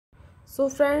So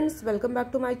friends, welcome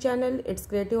back to my channel. It's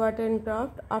Creative Art and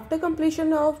Craft. After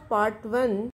completion of part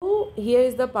 1, so here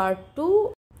is the part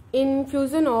 2 in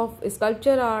fusion of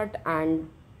sculpture art and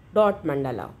dot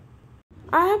mandala.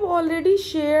 I have already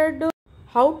shared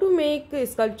how to make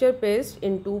sculpture paste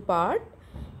in 2 parts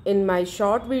in my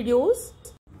short videos.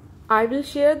 I will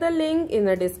share the link in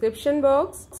the description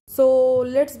box. So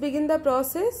let's begin the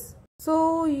process.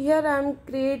 So here I am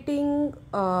creating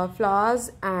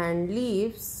flowers and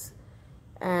leaves.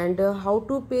 And how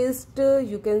to paste,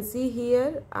 you can see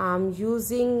here I am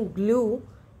using glue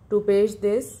to paste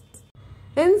this.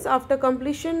 Hence, after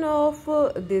completion of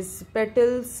this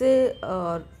petals,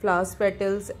 flowers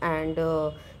petals and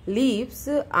leaves,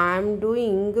 I am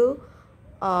doing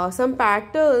some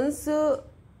patterns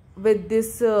with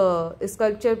this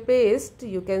sculpture paste.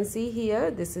 You can see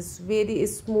here, this is very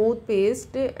smooth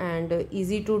paste and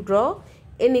easy to draw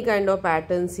any kind of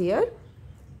patterns here.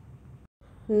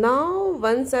 Now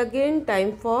once again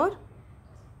time for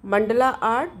mandala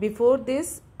art. Before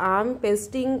this I am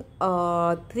pasting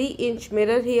a 3-inch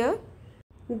mirror here.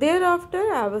 Thereafter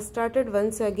I have started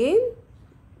once again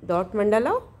dot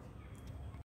mandala.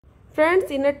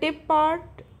 Friends, in a tip part,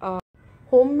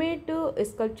 homemade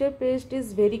sculpture paste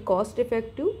is very cost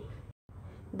effective.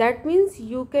 That means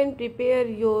you can prepare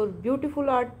your beautiful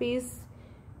art piece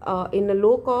in a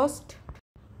low cost.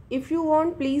 If you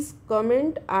want, please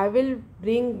comment. I will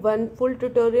bring one full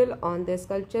tutorial on the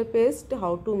sculpture paste,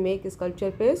 how to make sculpture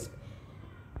paste.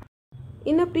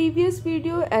 In a previous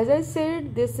video, as I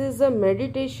said, this is a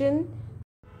meditation.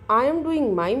 I am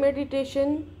doing my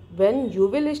meditation. When you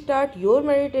will start your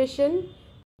meditation,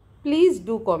 please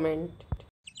do comment.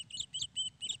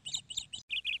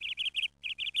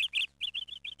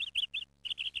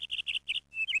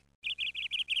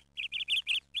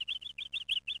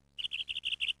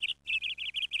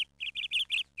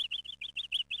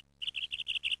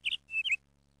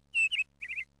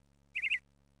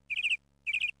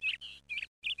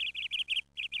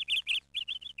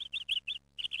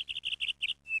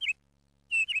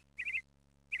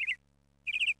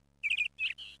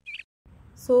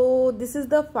 So this is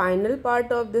the final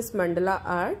part of this mandala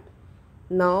art.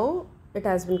 Now it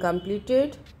has been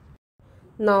completed.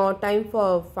 Now time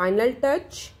for final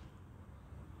touch.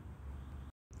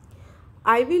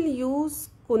 I will use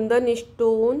kundan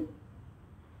stone,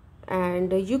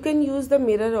 and you can use the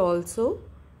mirror also.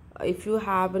 If you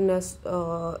have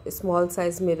small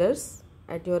size mirrors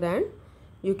at your end,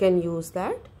 you can use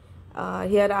that.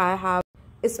 Here I have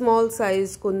a small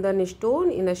size kundan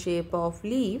stone in a shape of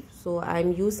leaf, so I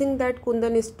am using that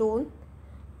kundan stone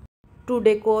to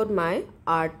decor my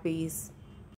art piece.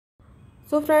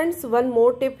 So friends, one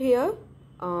more tip here.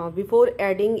 Before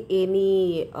adding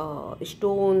any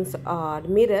stones or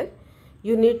mirror,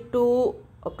 you need to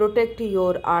protect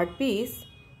your art piece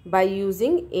by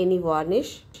using any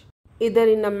varnish, either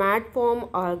in a matte form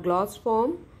or gloss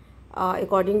form,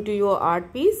 according to your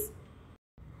art piece.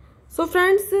 So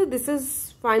friends, this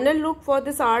is final look for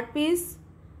this art piece.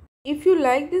 If you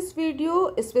like this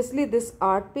video, especially this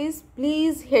art piece,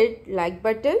 please hit like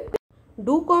button.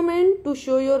 Do comment to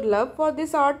show your love for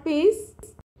this art piece.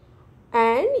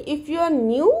 And if you are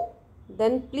new,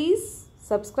 then please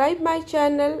subscribe my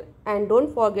channel and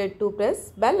don't forget to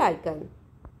press bell icon.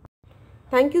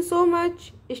 Thank you so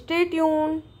much. Stay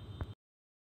tuned.